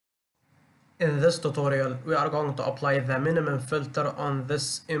In this tutorial, we are going to apply the minimum filter on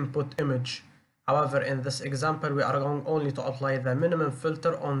this input image. However, in this example, we are going only to apply the minimum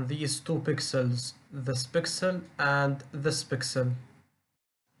filter on these two pixels, this pixel and this pixel.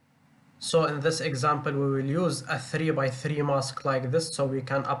 So in this example, we will use a 3x3 mask like this, so we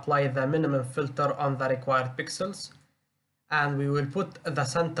can apply the minimum filter on the required pixels. And we will put the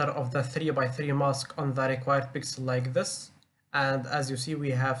center of the 3x3 mask on the required pixel like this. And as you see,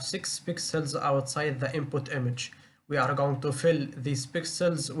 we have 6 pixels outside the input image. We are going to fill these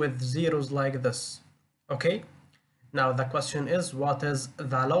pixels with zeros like this. Okay? Now the question is, what is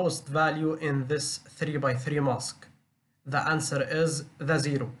the lowest value in this 3x3 mask? The answer is the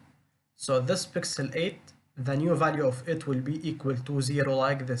 0. So this pixel 8, the new value of it will be equal to 0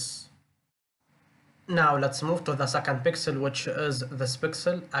 like this. Now let's move to the second pixel, which is this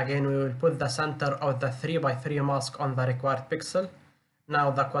pixel. Again, we will put the center of the 3x3 mask on the required pixel.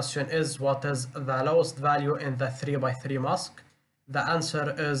 Now the question is, what is the lowest value in the 3x3 mask? The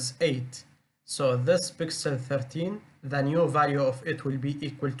answer is 8. So this pixel 13, the new value of it will be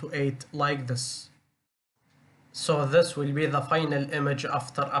equal to 8 like this. So this will be the final image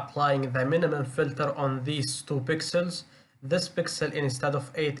after applying the minimum filter on these two pixels. This pixel, instead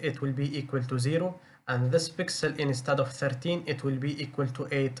of 8, it will be equal to 0. And this pixel, instead of 13, it will be equal to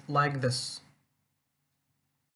 8 like this.